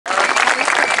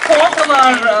of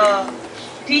our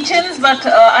teach-ins, but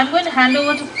I'm going to hand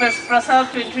over to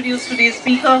Prasad to introduce today's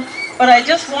speaker. But I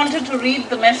just wanted to read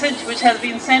the message which has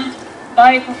been sent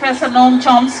by Professor Noam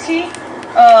Chomsky to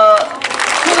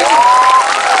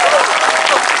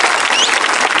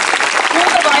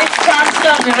the Vice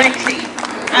Chancellor directly.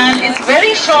 And it's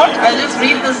very short. I'll just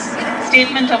read this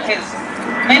statement of his.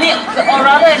 Or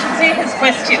rather I should say his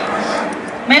question.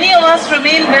 Many of us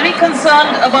remain very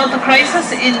concerned about the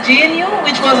crisis in JNU,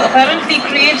 which was apparently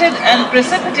created and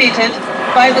precipitated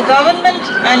by the government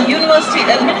and university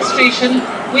administration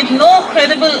with no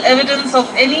credible evidence of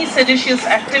any seditious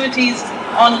activities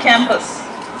on campus.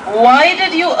 Why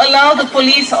did you allow the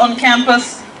police on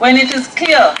campus when it is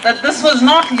clear that this was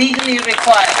not legally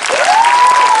required?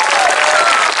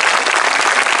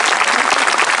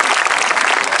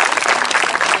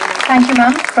 Thank you,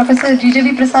 ma'am. Professor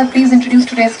GJV Prasad, please introduce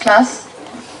today's class.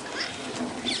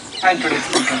 And today's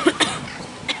speaker.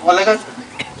 Olaga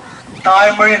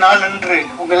Taimari Nalandre,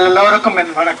 Ungalarakam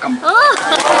and Vanakam.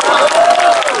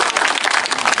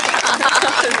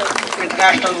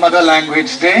 International Mother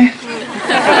Language Day.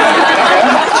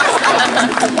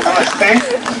 Namaste.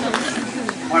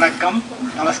 Vanakam.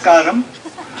 Namaskaram.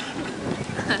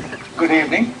 Good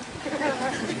evening.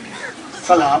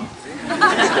 Salam.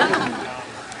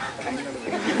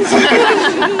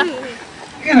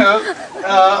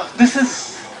 This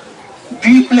is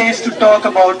the place to talk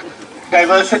about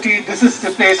diversity. This is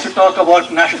the place to talk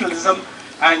about nationalism,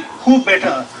 and who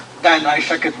better than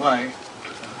Ayesha Kidwai?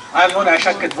 I've known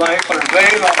Ayesha Kidwai for a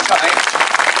very long time.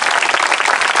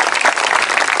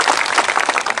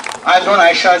 I've known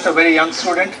Ayesha as a very young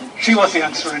student. She was a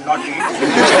young student, not me.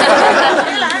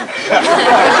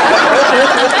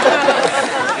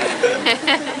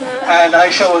 And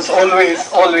Ayesha was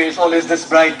always this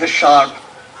bright, this sharp,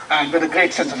 and with a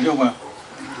great sense of humor.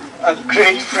 A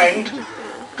great friend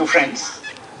to friends.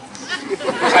 And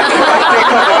I take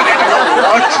her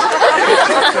word,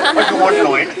 but you won't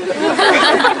know it.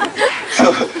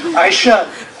 So Ayesha,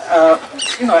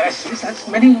 has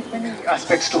many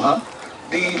aspects to her.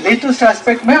 The latest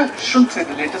aspect, I shouldn't say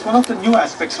the latest, one of the new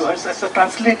aspects to her is as a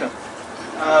translator.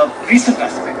 Recent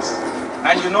aspects.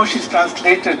 And she's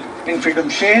translated in Freedom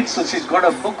Shades, so she's got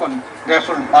a book on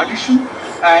Therefore and Partition,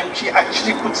 and she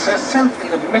actually puts herself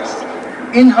in the midst,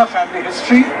 in her family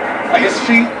history, a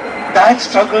history that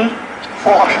struggled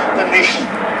for the nation.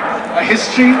 A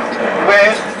history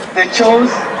where they chose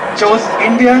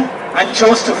India and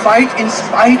chose to fight in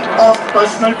spite of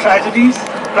personal tragedies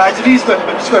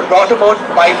which were brought about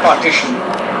by partition.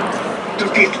 To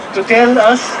teach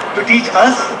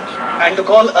us, and to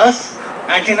call us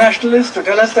anti-nationalists, to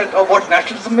tell us what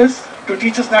nationalism is, to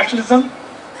teach us nationalism,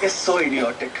 is so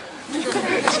idiotic.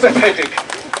 It's pathetic.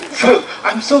 So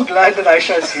I'm so glad that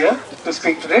Ayesha is here to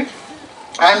speak today.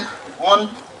 And on,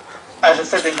 as I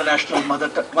said, International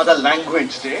Mother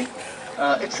Language Day,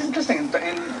 it's interesting in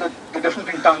the difference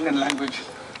between tongue and language,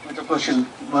 which of course she'll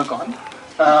work on,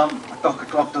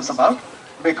 talk to us about,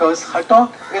 because her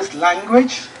talk is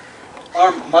language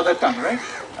or mother tongue, right?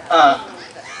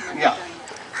 Yeah.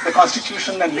 The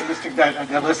Constitution and linguistic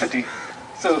diversity.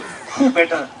 So who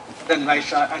better than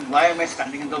Ayesha, and why am I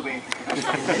standing in the way?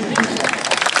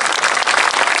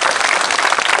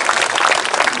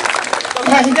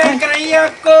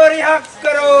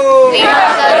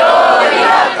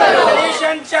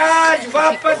 charge,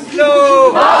 वापस लो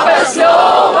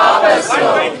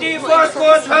 124 को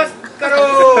ध्वस्त करो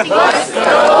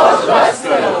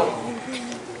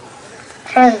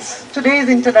Friends, today is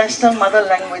International Mother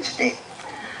Language Day.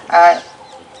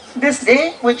 This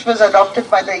day, which was adopted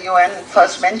by the UN,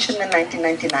 first mentioned in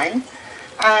 1999,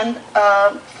 and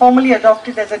formally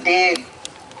adopted as a day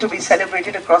to be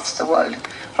celebrated across the world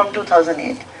from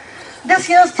 2008. This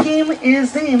year's theme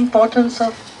is the importance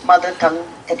of mother tongue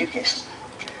education.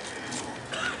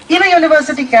 In a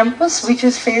university campus which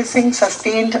is facing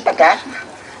sustained attack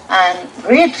and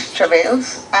great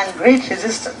travails and great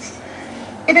resistance,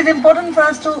 it is important for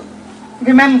us to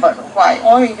remember why,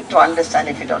 or even to understand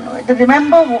if you don't know it, to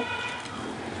remember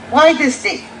why this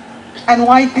day and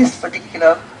why this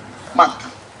particular month.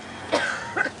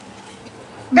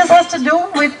 This has to do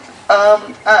with,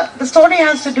 the story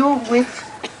has to do with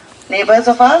neighbors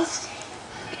of ours,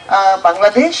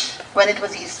 Bangladesh, when it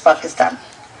was East Pakistan.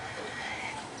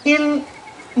 In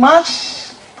March,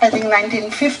 I think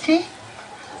 1950,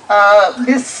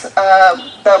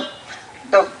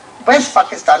 the West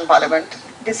Pakistan Parliament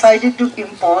decided to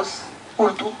impose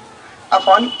Urdu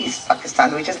upon East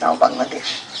Pakistan, which is now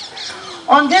Bangladesh.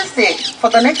 On this day, for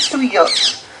the next 2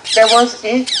 years, there was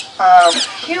a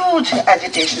huge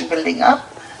agitation building up.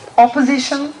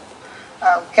 Opposition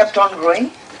kept on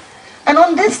growing. And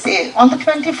on this day, on the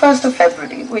 21st of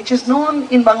February, which is known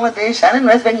in Bangladesh and in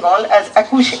West Bengal as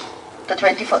Akushe, the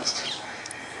 21st.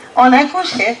 On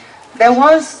Akushe, there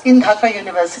was in Dhaka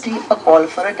University a call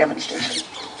for a demonstration.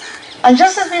 And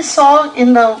just as we saw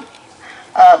in the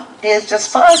days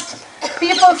just past,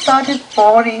 people started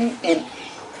pouring in.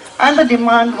 And the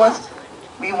demand was,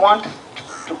 we want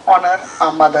to honor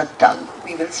our mother tongue.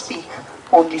 We will speak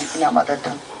only in our mother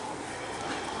tongue.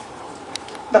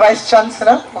 The Vice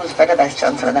Chancellor, who's better Vice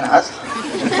Chancellor than us,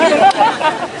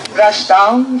 rushed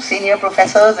down senior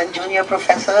professors and junior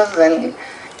professors and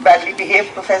badly behaved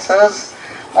professors,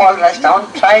 all rushed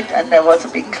down, tried, and there was a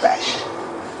big clash.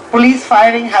 Police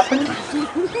firing happened,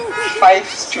 5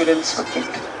 students were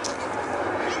killed.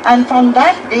 And from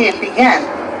that day began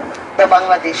the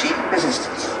Bangladeshi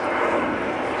resistance.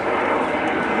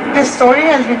 This story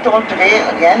has been told today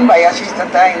again by Ashish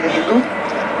Kidwai in the Hindu.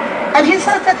 And he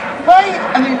says that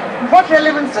what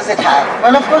relevance does it have?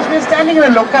 Well, of course, we're standing in a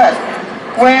locale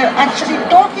where actually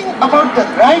talking about the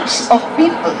rights of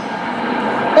people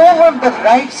over the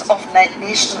rights of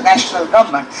national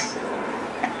governments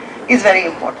is very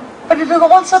important. But it is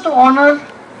also to honor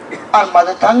our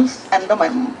mother tongues and the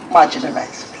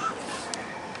marginalized.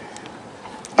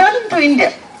 Turning to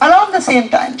India, around the same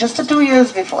time, just 2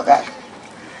 years before that,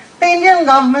 the Indian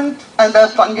government and the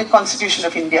Indian Constitution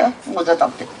of India was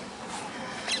adopted.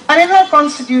 And in our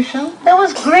constitution, there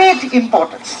was great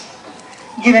importance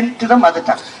given to the mother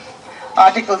tongue.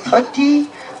 Article 30,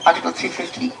 Article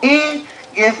 350A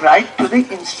gave right to the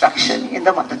instruction in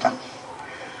the mother tongue.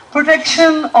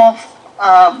 Protection of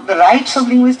the rights of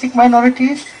linguistic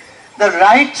minorities, the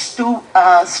rights to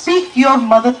speak your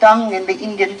mother tongue in the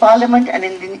Indian Parliament and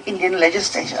in the Indian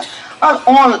legislature are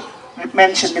all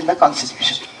mentioned in the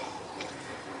constitution.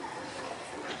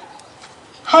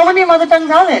 How many mother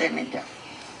tongues are there in India?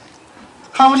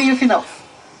 How many of you know?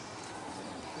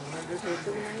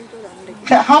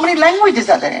 How many languages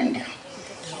are there in India?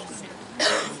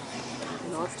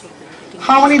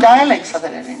 How many dialects are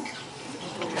there in India?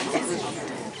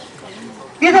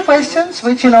 These are questions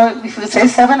which, if you say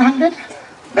 700,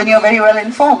 then you're very well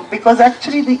informed, because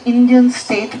actually the Indian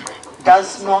state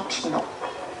does not know.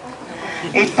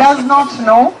 It does not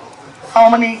know how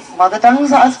many mother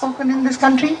tongues are spoken in this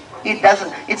country. It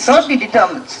doesn't. It certainly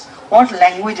determines what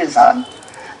languages are.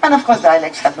 And of course,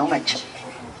 dialects have no mention.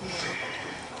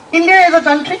 India is a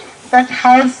country that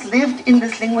has lived in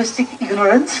this linguistic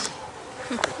ignorance.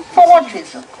 For what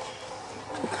reason?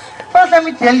 First, let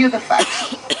me tell you the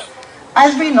facts.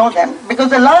 As we know them, because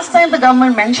the last time the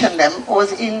government mentioned them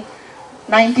was in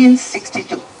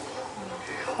 1962,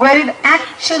 where it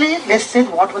actually listed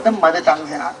what were the mother tongues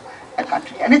in our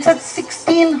country. And it's at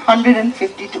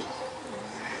 1652.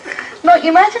 Now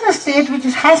imagine a state which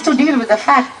has to deal with the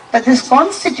fact that this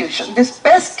constitution, this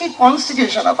pesky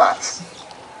constitution of ours,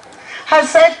 has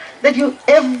said that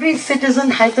every citizen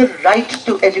has the right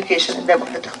to education in their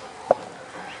mother tongue.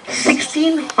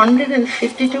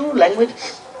 1652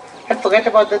 languages. And forget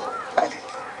about the title.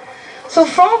 So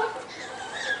from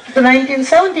the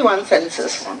 1971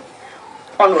 census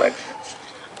onward,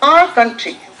 our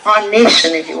country, our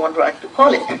nation, if you want to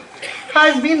call it,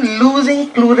 has been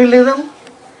losing pluralism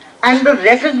and the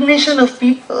recognition of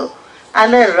people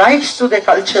and their rights to their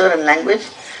culture and language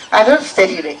at a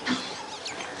steady rate.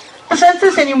 The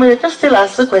census enumerators still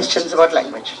ask the questions about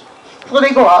language. So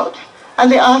they go out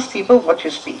and they ask people what you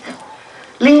speak.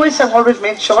 Linguists have always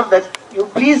made sure that you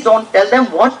please don't tell them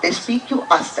what they speak, you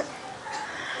ask them.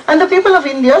 And the people of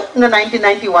India in the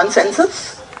 1991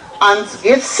 census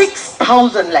gave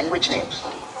 6,000 language names.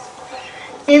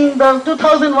 In the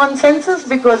 2001 census,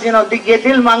 because they get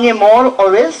dil mange more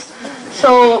always,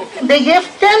 so they gave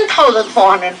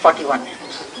 10,441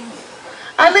 names.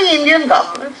 And the Indian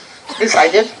government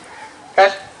decided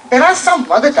that there are some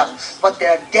mother tongues, but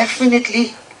there are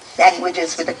definitely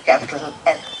languages with a capital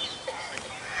L.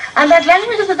 And that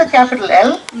languages with a capital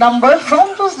L number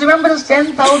from those, remember those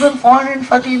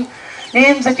 10,414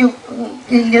 names that you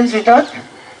Indians returned?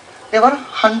 There were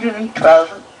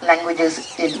 112 languages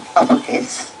in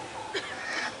uppercase.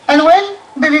 And when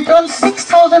they returned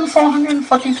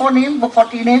 6,444 names, or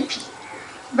 40 names,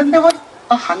 then there were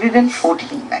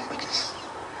 114 languages.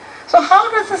 So how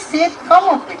does the state come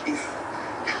up with this?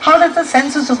 How does the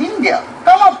Census of India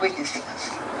come up with these figures?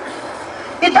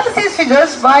 It does these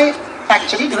figures by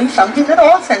actually doing something that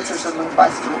all censuses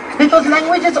must do, because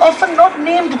language is often not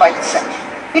named by itself.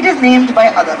 It is named by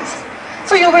others.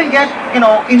 So you will get, in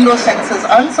those census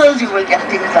answers, you will get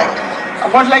things like,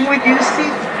 what language do you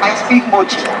speak? I speak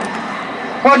Mochi.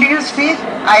 What do you speak?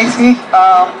 I speak,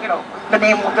 the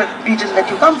name of the region that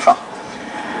you come from.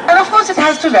 And of course, it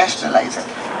has to rationalize it.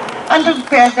 and to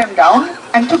pare them down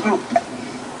and to group them.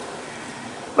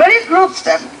 When it groups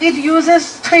them, it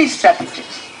uses 3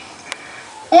 strategies.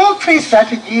 All 3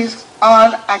 strategies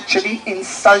are actually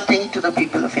insulting to the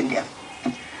people of India.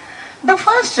 The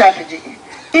first strategy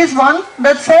is one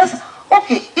that says,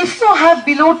 okay, if you have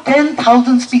below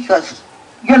 10,000 speakers,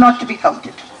 you're not to be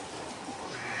counted.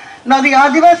 Now the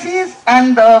Adivasis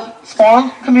and the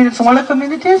smaller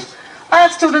communities, I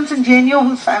have students in JNU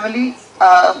whose family,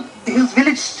 whose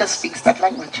village just speaks that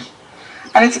language.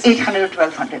 And it's 800 to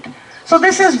 1200. So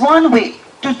this is one way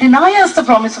to deny us the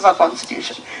promise of our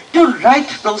constitution, to write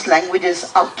those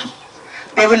languages out.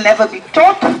 They will never be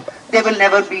taught, they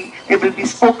will be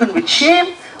spoken with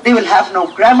shame, they will have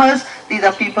no grammars. These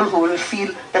are people who will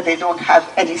feel that they don't have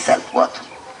any self-worth.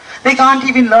 They can't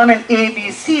even learn an A,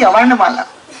 B, C, a Varnamala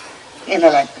in a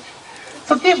language.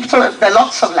 So there are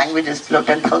lots of languages below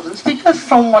 10,000 speakers.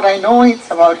 From what I know, it's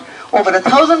about over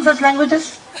 1,000 such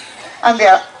languages, and they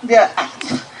are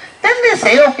active. Then they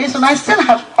say, okay, so I still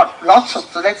have lots of,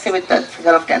 so let's say with that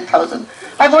figure of 10,000,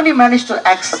 I've only managed to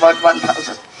axe about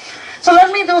 1,000. So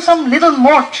let me do some little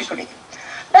more trickery.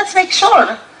 Let's make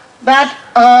sure that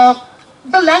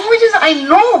the languages I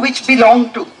know which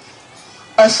belong to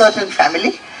a certain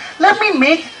family, let me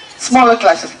make smaller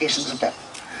classifications of them.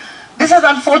 This has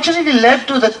unfortunately led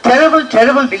to the terrible,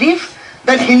 terrible belief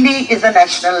that Hindi is a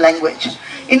national language.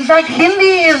 In fact,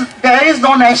 there is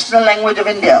no national language of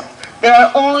India. There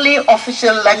are only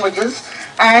official languages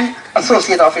and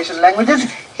associate official languages,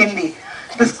 Hindi.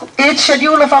 The 8th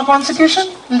schedule of our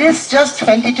constitution lists just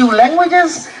 22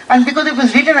 languages, and because it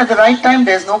was written at the right time,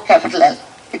 there's no capital L.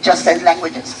 It just says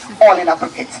languages, all in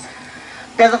uppercase.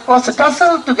 There's of course a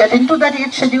tussle to get into that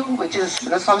 8th schedule, which is,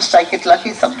 some strike it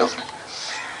lucky, some don't.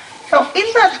 So in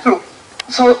that group,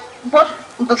 so what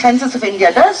the Census of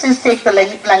India does is take the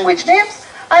language names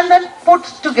and then put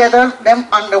together them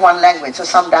under one language. So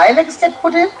some dialects get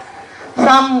put in,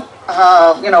 some,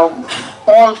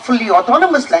 all fully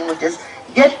autonomous languages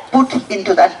get put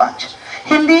into that bunch.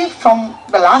 Hindi, from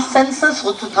the last census,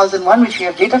 for 2001, which we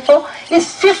have data for,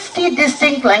 is 50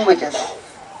 distinct languages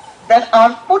that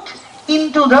are put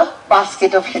into the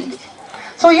basket of Hindi.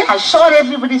 So yeah, sure,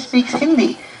 everybody speaks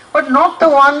Hindi, but not the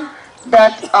one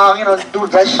that,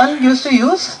 Doordarshan used to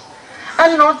use,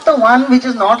 and not the one which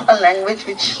is not a language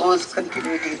which shows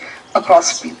continuity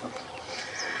across people.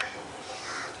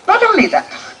 Not only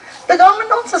that, the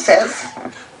government also says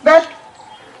that,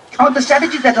 or the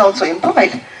strategy that also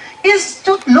employed, is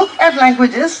to look at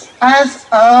languages as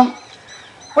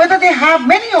whether they have,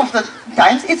 many of the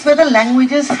times, it's whether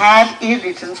languages have a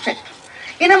written script.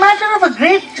 In a matter of a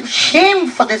great shame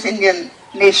for this Indian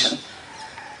nation,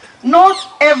 not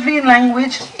every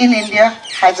language in India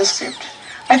has a script.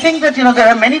 I think that, there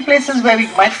are many places where we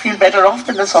might feel better off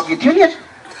than the Soviet Union,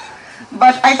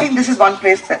 but I think this is one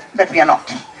place that we are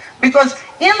not. Because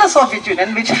in the Soviet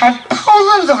Union, which had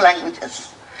thousands of languages,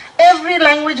 every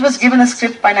language was given a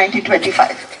script by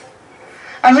 1925.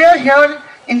 And we are here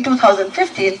in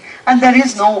 2015, and there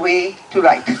is no way to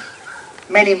write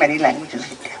many, many languages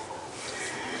in India.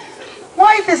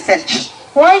 Why this tension?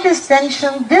 Why this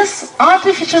tension? This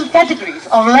artificial categories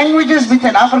of languages with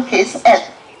an uppercase L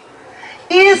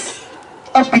is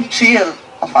a betrayal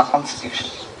of our constitution.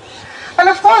 And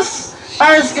of course,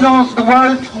 as the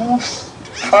world moves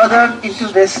further into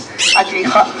this, actually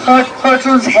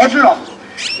hurtles headlong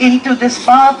into this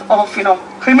path of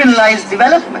criminalized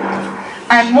development,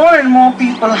 and more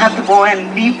people have to go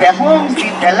and leave their homes,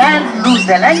 leave their land, lose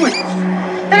their languages.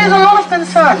 There is a lot of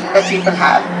concern that people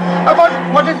have about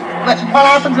what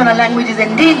happens when a language is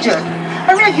endangered,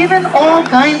 and we are given all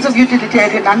kinds of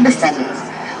utilitarian understandings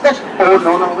that, oh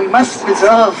no, we must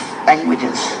preserve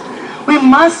languages. We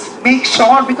must make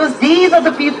sure, because these are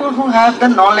the people who have the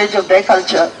knowledge of their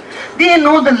culture. They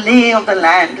know the lay of the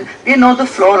land. They know the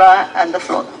flora and the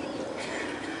fauna.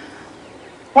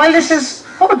 While this is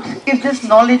good, if this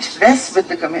knowledge rests with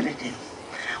the community,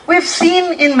 we've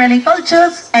seen in many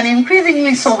cultures, and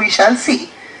increasingly so we shall see,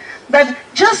 that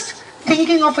just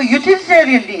thinking of a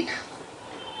utilitarian need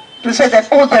to say that,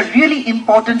 oh, they're really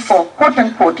important for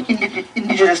quote-unquote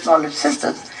indigenous knowledge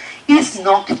systems is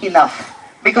not enough,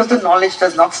 because the knowledge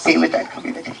does not stay with that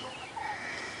community.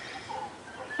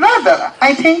 Rather,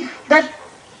 I think that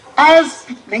as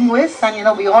linguists,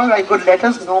 and we all write good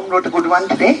letters, Noam wrote a good one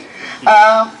today,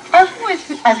 as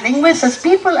linguists, as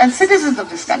people, as citizens of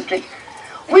this country,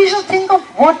 we should think of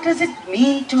what does it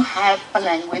mean to have a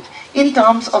language in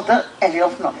terms of the area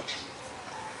of knowledge.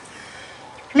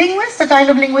 Linguists, the kind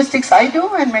of linguistics I do,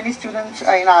 and many students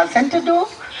in our center do,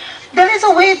 there is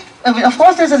a way, of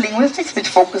course there's a linguistics which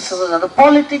focuses on the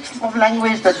politics of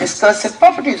language, the discursive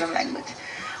properties of language.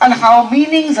 and how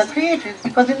meanings are created,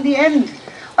 because in the end,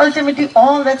 ultimately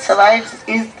all that survives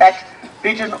is that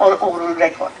written or oral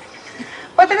record.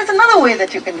 But there is another way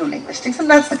that you can do linguistics, and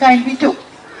that's the kind we do,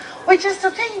 which is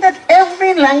to think that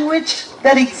every language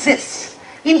that exists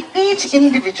in each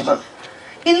individual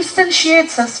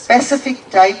instantiates a specific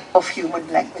type of human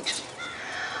language.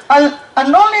 A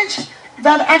knowledge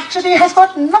that actually has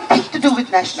got nothing to do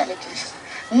with nationalities,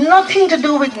 nothing to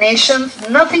do with nations,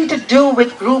 nothing to do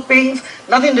with groupings,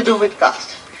 nothing to do with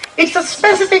caste. It's a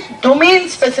specific,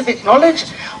 domain-specific knowledge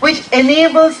which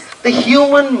enables the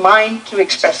human mind to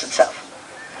express itself.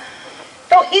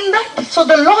 Now in that, so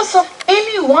the loss of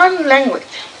any one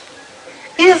language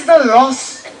is the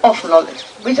loss of knowledge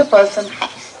which a person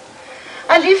has.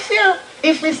 And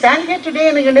if we stand here today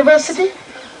in a university,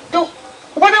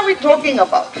 what are we talking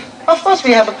about? Of course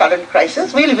we have a current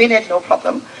crisis, we'll win it, no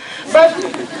problem. But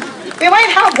we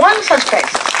might have one such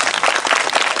crisis.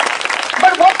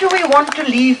 But what do we want to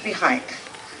leave behind?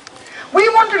 We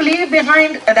want to leave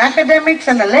behind an academics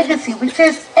and a legacy which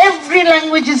says every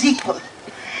language is equal.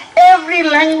 Every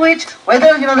language,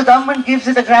 whether the government gives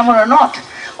it a grammar or not,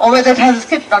 or whether it has a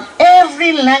script or not,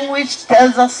 every language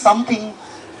tells us something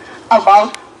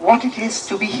about what it is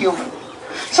to be human.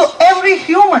 So every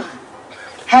human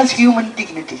has human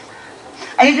dignity.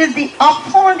 And it is the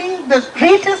upholding the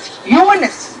greatest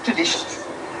humanist traditions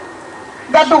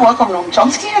that the work of Noam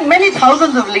Chomsky and many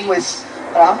thousands of linguists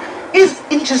is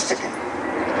interested in.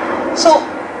 So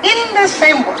in this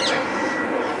framework,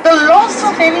 the loss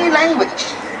of any language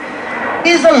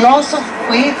is a loss of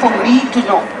way for me to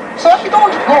know. So I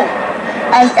don't go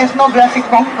as ethnographic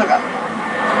conqueror.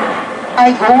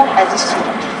 I go as a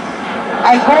student.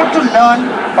 I go to learn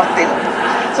what they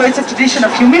know. So it's a tradition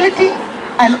of humility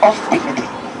and of dignity.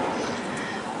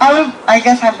 I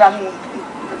guess I've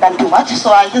done too much,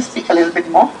 so I'll just speak a little bit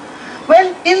more.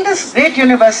 Well, in this great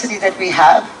university that we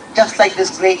have, just like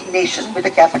this great nation with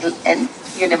a capital N,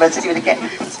 university with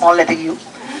a small letter U,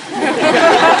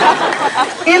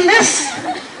 in this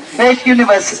great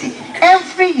university,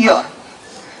 every year,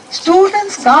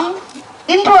 students come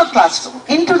into a classroom,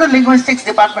 into the linguistics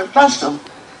department classroom,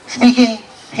 speaking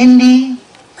Hindi,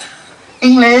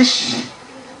 English,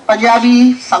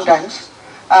 Punjabi sometimes,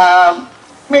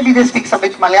 maybe they speak some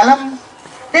bit Malayalam.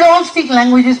 They all speak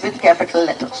languages with capital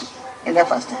letters in their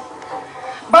first time.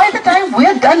 By the time we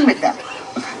are done with them,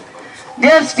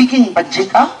 they are speaking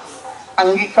Bajjika,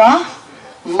 Angika,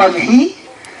 Maghi,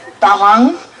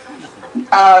 Tamang,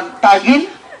 Tagin.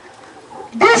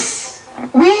 This,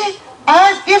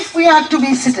 as if we are to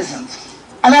be citizens.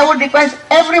 And I would request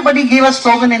everybody give a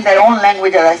slogan in their own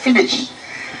language as I finish.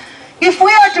 If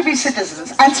we are to be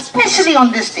citizens, and especially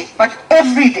on this day, but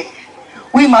every day,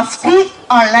 we must speak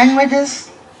our languages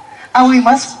and we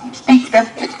must speak them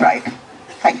with pride.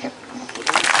 Thank you.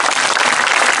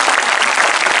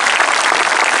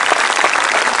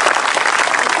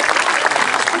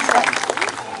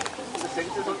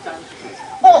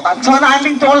 So I'm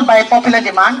being told by popular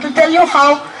demand to tell you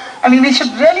how, we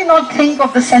should really not think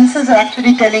of the senses as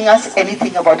actually telling us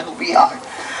anything about who we are.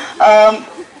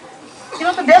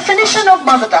 The definition of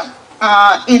mother tongue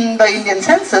in the Indian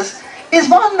census is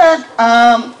one that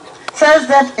says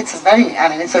that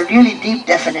it's a really deep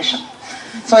definition.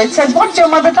 So it says, what's your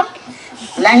mother tongue?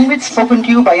 Language spoken to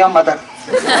you by your mother.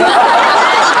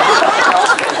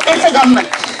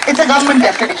 It's a government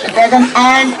definition. There's an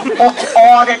and, or,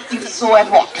 and if so, and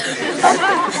what.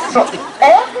 So,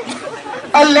 or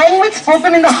a language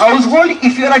spoken in the household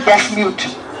if you're a deaf mute.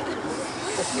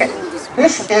 Okay.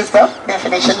 This is the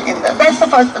definition that's the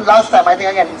first and last time, I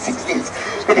think again in 60s,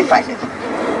 they defined it.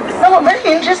 Now, very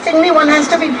interestingly, one has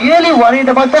to be really worried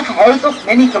about the health of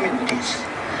many communities.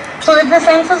 So if the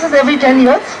census is every 10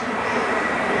 years,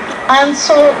 and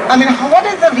so, what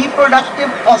is the reproductive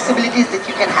possibilities that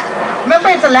you can have? Remember,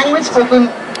 it's a language spoken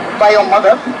by your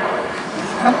mother,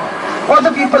 or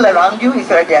the people around you if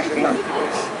you're a deaf mute.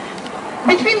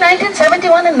 Between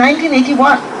 1971 and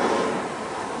 1981,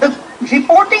 the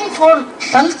reporting for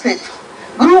Sanskrit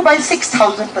grew by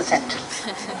 6,000%.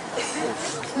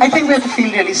 I think we have to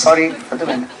feel really sorry for the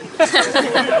women.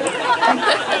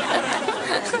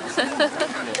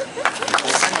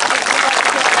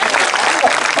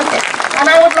 Okay. And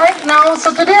I would like now,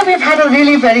 so today we've had a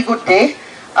really very good day,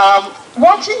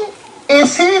 watching a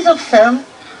series of films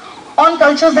on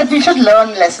cultures that we should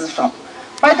learn lessons from.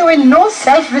 By the way, no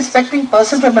self-respecting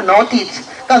person from the northeast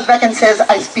comes back and says,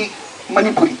 I speak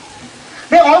Manipuri.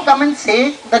 They all come and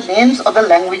say the names of the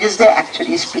languages they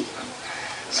actually speak.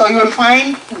 So you will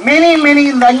find many,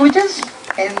 many languages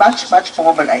in much, much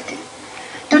more variety.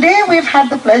 Today we've had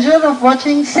the pleasure of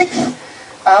watching 6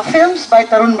 films by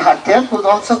Tarun Bhatia, who's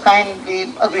also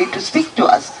kindly agreed to speak to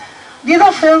us. These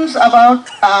are films about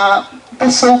the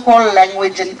so-called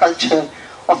language and culture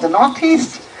of the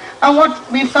Northeast. And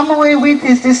what we've come away with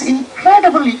is this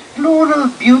incredibly plural,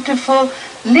 beautiful,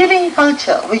 living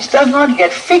culture, which does not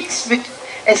get fixed, which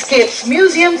escapes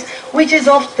museums, which is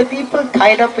of the people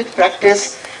tied up with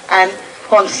practice and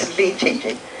constantly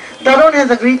changing. Tarun has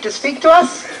agreed to speak to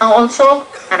us also,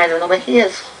 and I don't know where he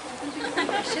is.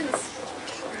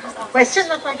 Questions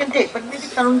that I can take, but maybe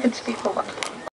Tarun can speak for one.